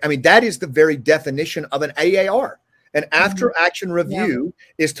from it. I mean, that is the very definition of an AAR. An after action review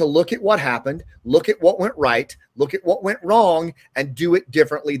is to look at what happened, look at what went right, look at what went wrong, and do it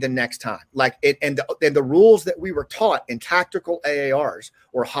differently the next time. Like it, and the rules that we were taught in tactical AARs,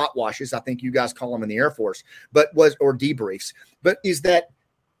 or hot washes, I think you guys call them in the Air Force, or debriefs, but is that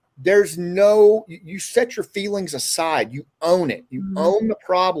there's you set your feelings aside, you own it, you own the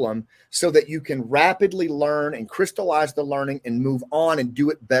problem, so that you can rapidly learn and crystallize the learning and move on and do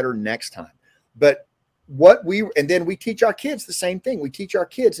it better next time. But and then we teach our kids the same thing. We teach our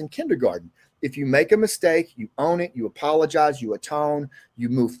kids in kindergarten. If you make a mistake, you own it, you apologize, you atone, you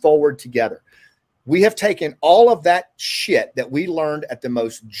move forward together. We have taken all of that shit that we learned at the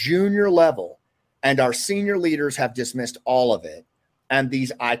most junior level, and our senior leaders have dismissed all of it. And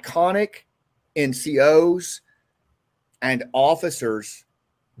these iconic NCOs and officers,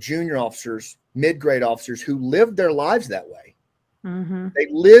 junior officers, mid-grade officers who lived their lives that way. They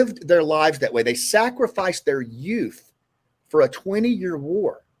lived their lives that way. They sacrificed their youth for a 20-year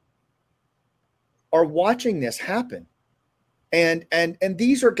war, are watching this happen. And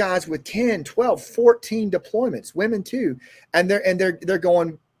these are guys with 10, 12, 14 deployments, women too. And they're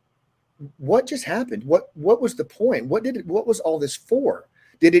going, what just happened? What was the point? What was all this for?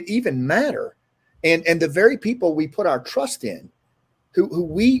 Did it even matter? And the very people we put our trust in, who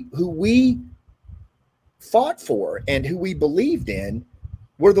we fought for and who we believed in,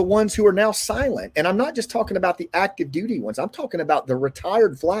 were the ones who are now silent. And I'm not just talking about the active duty ones. I'm talking about the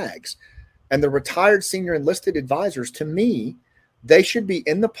retired flags and the retired senior enlisted advisors. To me, they should be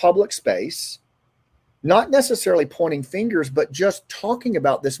in the public space, not necessarily pointing fingers, but just talking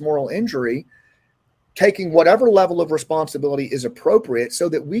about this moral injury, taking whatever level of responsibility is appropriate so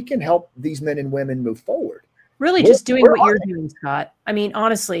that we can help these men and women move forward. Really just doing what you're doing, Scott. I mean,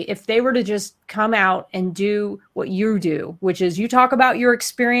 honestly, if they were to just come out and do what you do, which is you talk about your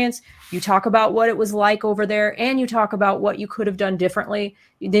experience, you talk about what it was like over there, and you talk about what you could have done differently,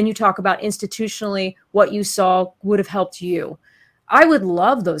 then you talk about institutionally what you saw would have helped you. I would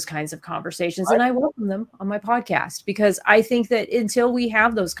love those kinds of conversations, and I welcome them on my podcast, because I think that until we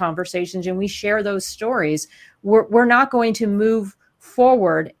have those conversations and we share those stories, we're not going to move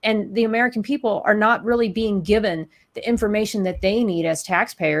forward, and the American people are not really being given the information that they need as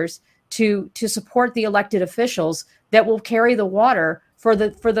taxpayers to support the elected officials that will carry the water for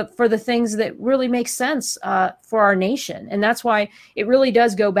the things that really make sense for our nation. And that's why it really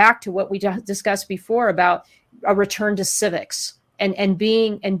does go back to what we discussed before about a return to civics and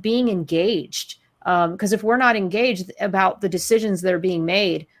being engaged. Because if we're not engaged about the decisions that are being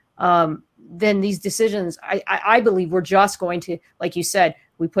made, then these decisions, I believe, we're just going to, like you said,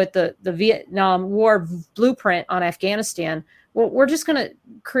 we put the Vietnam War blueprint on Afghanistan. Well, we're just going to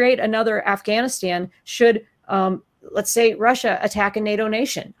create another Afghanistan should, let's say, Russia attack a NATO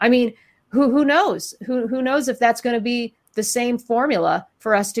nation. I mean, who knows? Who knows if that's going to be the same formula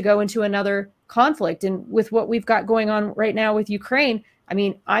for us to go into another conflict? And with what we've got going on right now with Ukraine, I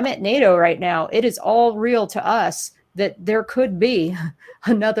mean, I'm at NATO right now. It is all real to us that there could be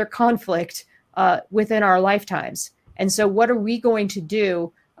another conflict within our lifetimes. And so what are we going to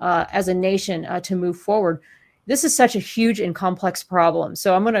do as a nation to move forward? This is such a huge and complex problem.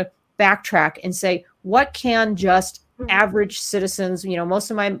 So I'm going to backtrack and say, what can just average citizens,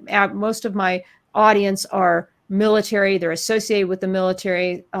 most of my audience are military, they're associated with the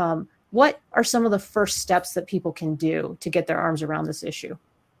military. What are some of the first steps that people can do to get their arms around this issue?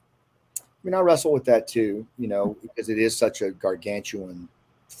 I mean, I wrestle with that too, because it is such a gargantuan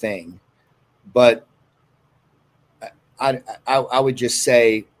thing. But I would just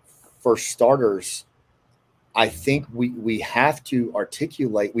say, for starters, I think we have to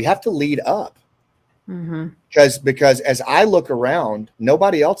articulate, we have to lead up. Because as I look around,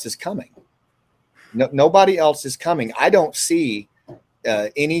 nobody else is coming. Nobody else is coming. I don't see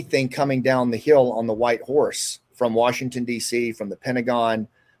anything coming down the hill on the white horse from Washington, D.C., from the Pentagon,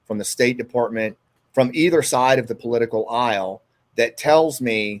 from the State Department, from either side of the political aisle that tells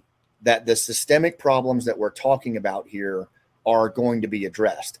me that the systemic problems that we're talking about here are going to be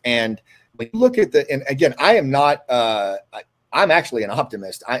addressed. And when you look at and again, I am not, I'm actually an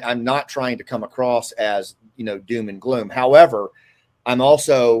optimist. I'm not trying to come across as, doom and gloom. However, I'm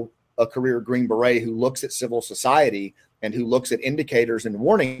also a career Green Beret who looks at civil society and who looks at indicators and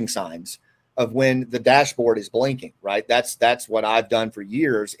warning signs of when the dashboard is blinking, right? That's what I've done for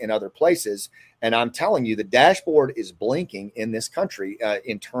years in other places. And I'm telling you, the dashboard is blinking in this country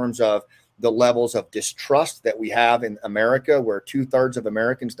in terms of the levels of distrust that we have in America, where 2/3 of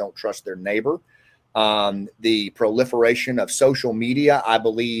Americans don't trust their neighbor. The proliferation of social media, I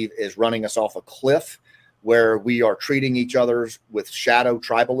believe, is running us off a cliff, where we are treating each other's with shadow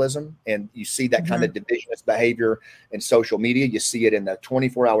tribalism. And you see that kind of divisionist behavior in social media. You see it in the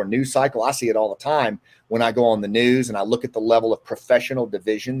 24-hour news cycle. I see it all the time when I go on the news and I look at the level of professional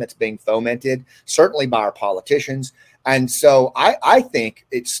division that's being fomented, certainly by our politicians. And so I think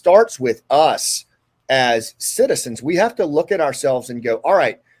it starts with us as citizens. We have to look at ourselves and go, all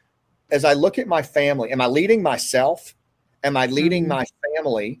right, as I look at my family, am I leading myself? Am I leading my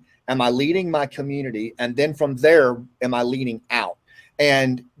family? Am I leading my community? And then from there, am I leading out?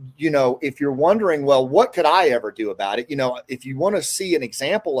 And, if you're wondering, well, what could I ever do about it? If you want to see an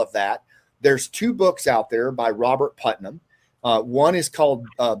example of that, there's 2 books out there by Robert Putnam. One is called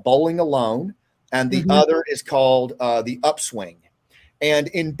Bowling Alone, and the other is called The Upswing. And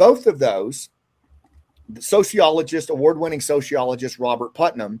in both of those, the award-winning sociologist Robert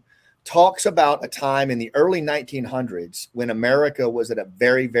Putnam talks about a time in the early 1900s when America was at a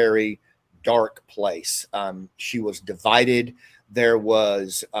very, very dark place. She was divided. There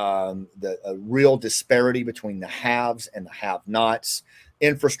was a real disparity between the haves and the have-nots.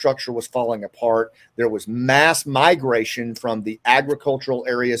 Infrastructure was falling apart. There was mass migration from the agricultural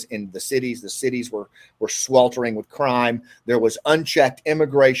areas in the cities. The cities were sweltering with crime. There was unchecked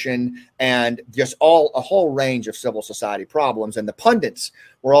immigration and just a whole range of civil society problems. And the pundits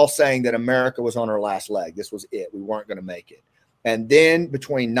were all saying that America was on her last leg. This was it. We weren't going to make it. And then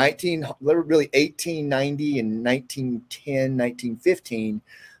between 1890 and 1910, 1915,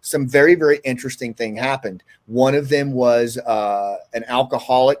 some very, very interesting thing happened. One of them was an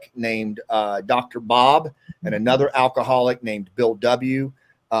alcoholic named Dr. Bob, and another alcoholic named Bill W.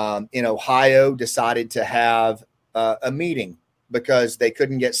 In Ohio decided to have a meeting because they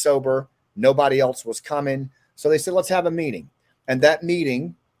couldn't get sober. Nobody else was coming. So they said, let's have a meeting. And that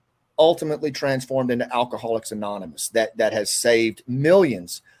meeting ultimately transformed into Alcoholics Anonymous that has saved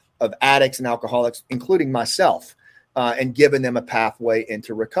millions of addicts and alcoholics, including myself, and given them a pathway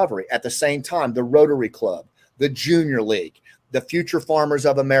into recovery. At the same time, the Rotary Club, the Junior League, the Future Farmers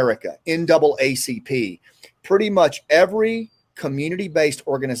of America, NAACP, pretty much every community-based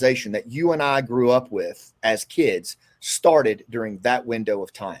organization that you and I grew up with as kids started during that window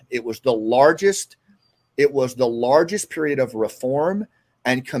of time. It was the largest period of reform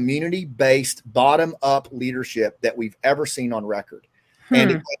and community-based bottom-up leadership that we've ever seen on record.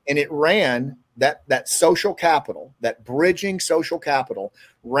 And it ran that social capital, that bridging social capital,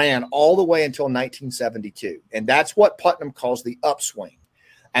 ran all the way until 1972. And that's what Putnam calls the upswing.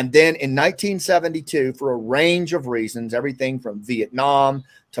 And then in 1972, for a range of reasons, everything from Vietnam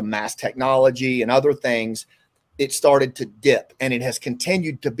to mass technology and other things, it started to dip, and it has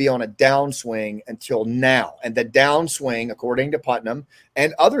continued to be on a downswing until now. And the downswing, according to Putnam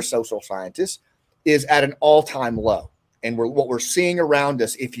and other social scientists, is at an all-time low. And what we're seeing around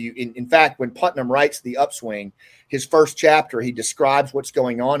us, in fact, when Putnam writes The Upswing, his first chapter, he describes what's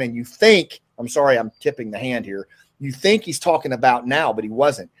going on, and you think, I'm sorry, I'm tipping the hand here, you think he's talking about now, but he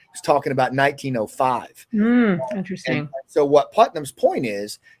wasn't. He's talking about 1905. Interesting. And so what Putnam's point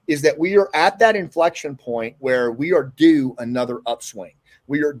is that we are at that inflection point where we are due another upswing.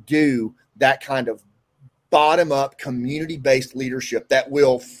 We are due that kind of bottom-up, community-based leadership that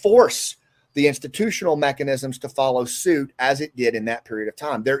will force the institutional mechanisms to follow suit as it did in that period of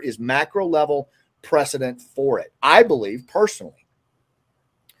time. There is macro-level precedent for it. I believe, personally,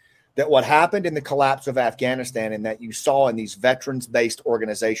 that what happened in the collapse of Afghanistan and that you saw in these veterans-based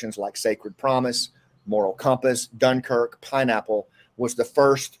organizations like Sacred Promise, Moral Compass, Dunkirk, Pineapple was the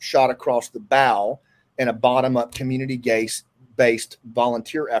first shot across the bow in a bottom-up community-based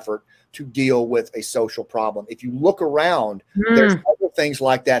volunteer effort to deal with a social problem. If you look around, there's other things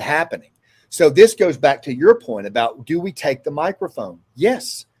like that happening. So this goes back to your point about, do we take the microphone?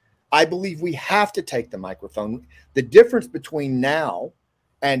 Yes. I believe we have to take the microphone. The difference between now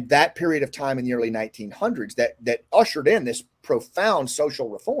and that period of time in the early 1900s that ushered in this profound social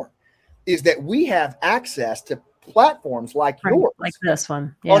reform is that we have access to platforms like yours, like this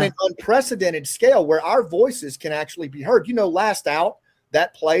one, on an unprecedented scale where our voices can actually be heard. Last Out,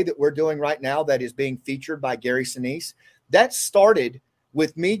 that play that we're doing right now that is being featured by Gary Sinise, that started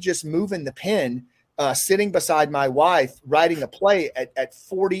with me just moving the pen, sitting beside my wife, writing a play at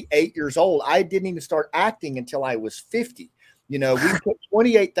 48 years old. I didn't even start acting until I was 50. We put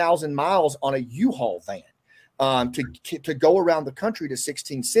 28,000 miles on a U-Haul van to go around the country to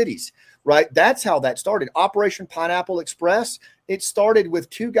 16 cities, right? That's how that started. Operation Pineapple Express, it started with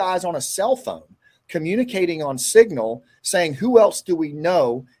two guys on a cell phone communicating on Signal, saying, who else do we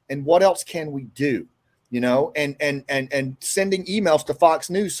know and what else can we do? And sending emails to Fox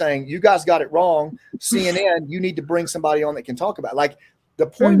News saying, you guys got it wrong. CNN, you need to bring somebody on that can talk about it. Like, the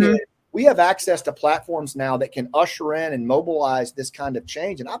point is, we have access to platforms now that can usher in and mobilize this kind of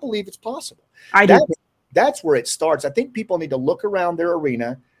change. And I believe it's possible. That's where it starts. I think people need to look around their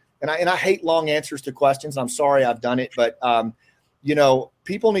arena. And I hate long answers to questions. I'm sorry I've done it. But,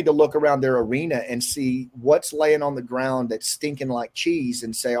 people need to look around their arena and see what's laying on the ground that's stinking like cheese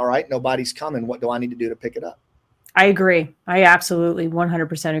and say, all right, nobody's coming. What do I need to do to pick it up? I agree. I absolutely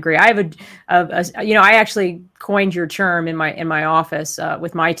 100% agree. I have I actually coined your term in my office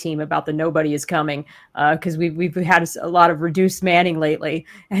with my team about the nobody is coming, because we've had a lot of reduced manning lately,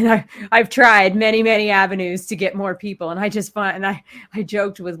 and I've tried many avenues to get more people, and I just find, and I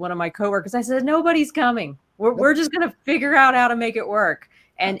joked with one of my coworkers. I said, nobody's coming. We're just going to figure out how to make it work.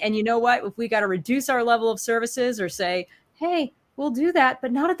 And you know what? If we got to reduce our level of services or say, hey, we'll do that,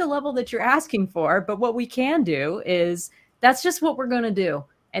 but not at the level that you're asking for. But what we can do is that's just what we're going to do.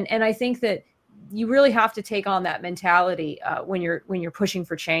 And I think that you really have to take on that mentality when you're pushing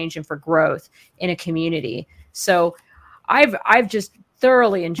for change and for growth in a community. So I've just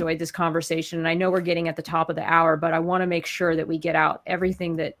thoroughly enjoyed this conversation, and I know we're getting at the top of the hour, but I want to make sure that we get out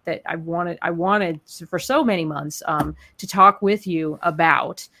everything that I wanted for so many months to talk with you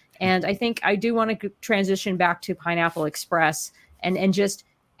about. And I think I do want to transition back to Pineapple Express and just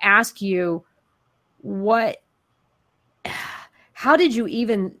ask you how did you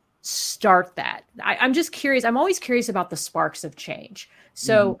even start that? I'm just curious. I'm always curious about the sparks of change.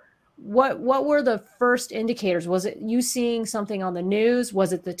 So what were the first indicators? Was it you seeing something on the news?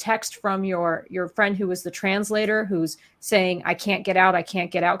 Was it the text from your friend who was the translator who's saying, I can't get out?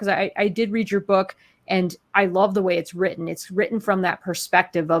 Because I did read your book, and I love the way it's written. It's written from that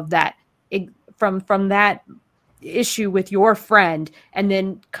perspective of that, from that issue with your friend, and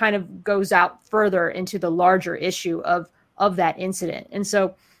then kind of goes out further into the larger issue of that incident. And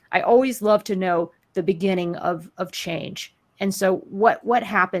so I always love to know the beginning of change. And so what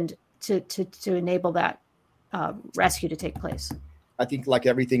happened to enable that rescue to take place? I think, like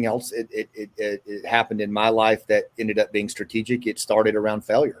everything else, it happened in my life that ended up being strategic. It started around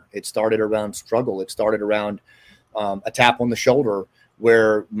failure. It started around struggle. It started around a tap on the shoulder,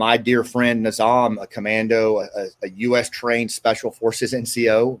 where my dear friend Nizam, a commando, a U.S. trained Special Forces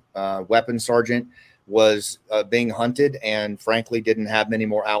NCO, weapons sergeant, was being hunted and frankly didn't have many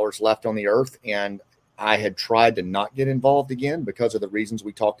more hours left on the earth. And I had tried to not get involved again because of the reasons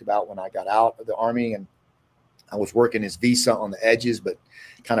we talked about when I got out of the Army. And I was working his visa on the edges, but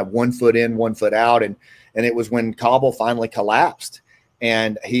kind of 1 foot in, 1 foot out. And it was when Kabul finally collapsed.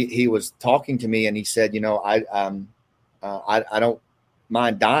 And he was talking to me, and he said, I don't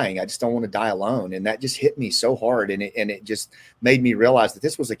mind dying. I just don't want to die alone. And that just hit me so hard. And it just made me realize that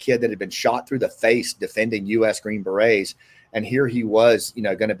this was a kid that had been shot through the face defending U.S. Green Berets. And here he was,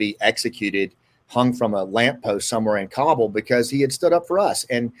 going to be executed, hung from a lamppost somewhere in Kabul because he had stood up for us.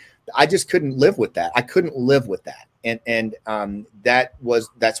 And I just couldn't live with that. I couldn't live with that. And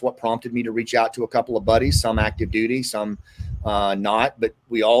that's what prompted me to reach out to a couple of buddies, some active duty, some not, but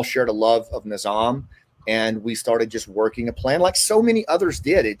we all shared a love of Nizam. And we started just working a plan like so many others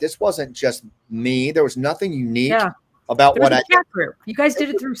did. This wasn't just me. There was nothing unique about what I chat group. You guys did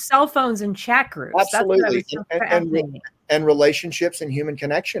it through cell phones and chat groups. Absolutely. And relationships and human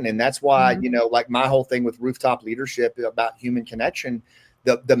connection. And that's why, like my whole thing with Rooftop Leadership about human connection,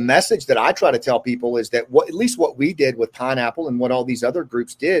 the message that I try to tell people is that at least what we did with Pineapple and what all these other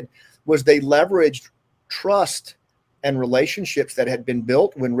groups did was they leveraged trust and relationships that had been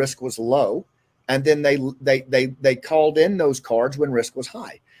built when risk was low. And then they called in those cards when risk was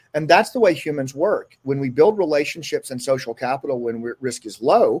high. And that's the way humans work. When we build relationships and social capital when risk is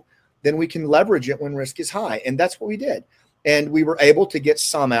low, then we can leverage it when risk is high. And that's what we did. And we were able to get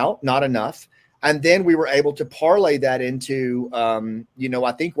some out, not enough. And then we were able to parlay that into,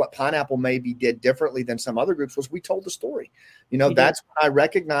 I think what Pineapple maybe did differently than some other groups was we told the story. That's when I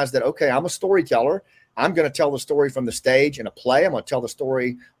recognized that, okay, I'm a storyteller. I'm going to tell the story from the stage in a play. I'm going to tell the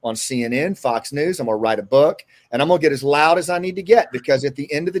story on CNN, Fox News. I'm going to write a book, and I'm going to get as loud as I need to get, because at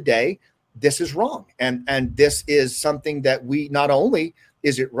the end of the day, this is wrong. And this is something that we not only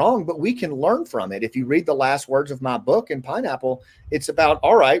is it wrong, but we can learn from it. If you read the last words of my book in Pineapple, it's about,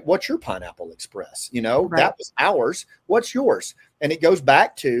 all right, what's your Pineapple Express? Right. That was ours. What's yours? And it goes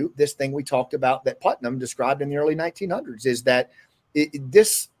back to this thing we talked about that Putnam described in the early 1900s, is that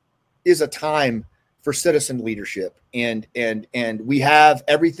this is a time for citizen leadership. And we have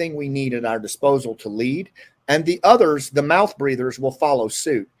everything we need at our disposal to lead. And the others, the mouth breathers, will follow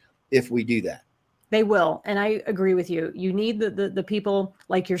suit if we do that. They will. And I agree with you. You need the people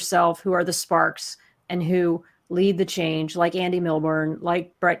like yourself who are the sparks and who lead the change, like Andy Milburn,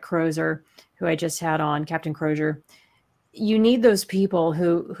 like Brett Crozer, who I just had on, Captain Crozier. You need those people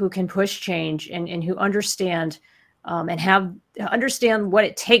who can push change and who understand understand what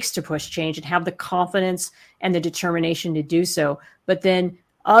it takes to push change and have the confidence and the determination to do so. But then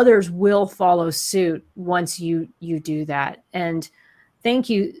others will follow suit once you do that. And thank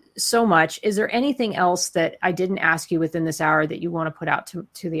you so much. Is there anything else that I didn't ask you within this hour that you want to put out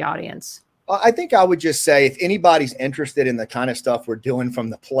to the audience? I think I would just say, if anybody's interested in the kind of stuff we're doing from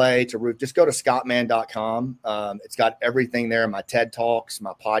the play to roof, just go to scottmann.com. It's got everything there, my TED Talks,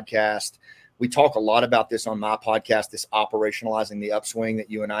 my podcast. We talk a lot about this on my podcast, this operationalizing the upswing that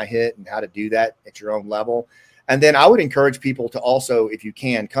you and I hit, and how to do that at your own level. And then I would encourage people to also, if you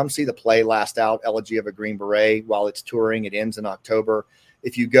can, come see the play Last Out, Elegy of a Green Beret, while it's touring. It ends in October.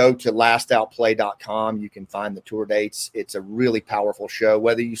 If you go to lastoutplay.com, you can find the tour dates. It's a really powerful show,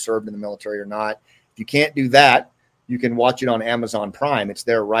 whether you served in the military or not. If you can't do that, you can watch it on Amazon Prime. It's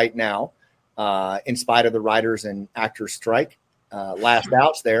there right now, in spite of the writers and actors strike. Last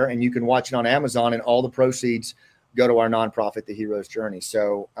Out's there, and you can watch it on Amazon, and all the proceeds go to our nonprofit, The Hero's Journey.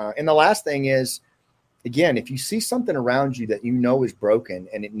 So, and the last thing is, again, if you see something around you that you know is broken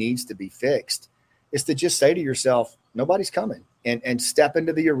and it needs to be fixed, is to just say to yourself, nobody's coming, and step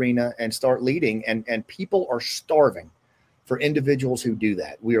into the arena and start leading. And people are starving for individuals who do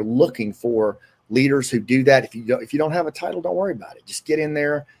that. We are looking for leaders who do that. If you don't have a title, don't worry about it. Just get in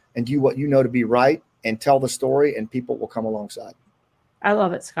there and do what you know to be right, and tell the story, and people will come alongside. I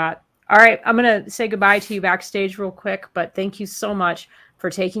love it, Scott. All right. I'm going to say goodbye to you backstage real quick, but thank you so much for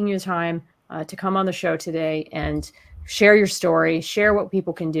taking your time to come on the show today and share your story, share what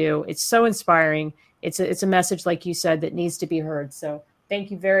people can do. It's so inspiring. It's a message, like you said, that needs to be heard. So thank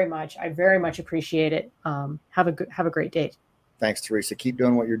you very much. I very much appreciate it. Have a great day. Thanks, Teresa. Keep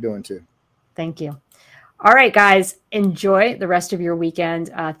doing what you're doing too. Thank you. All right, guys, enjoy the rest of your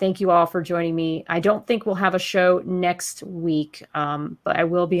weekend. Thank you all for joining me. I don't think we'll have a show next week, but I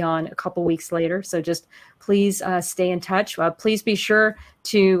will be on a couple weeks later. So just please stay in touch. Please be sure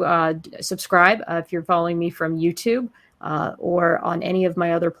to subscribe if you're following me from YouTube or on any of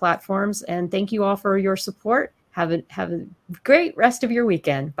my other platforms. And thank you all for your support. Have a great rest of your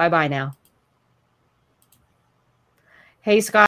weekend. Bye-bye now. Hey, Scott.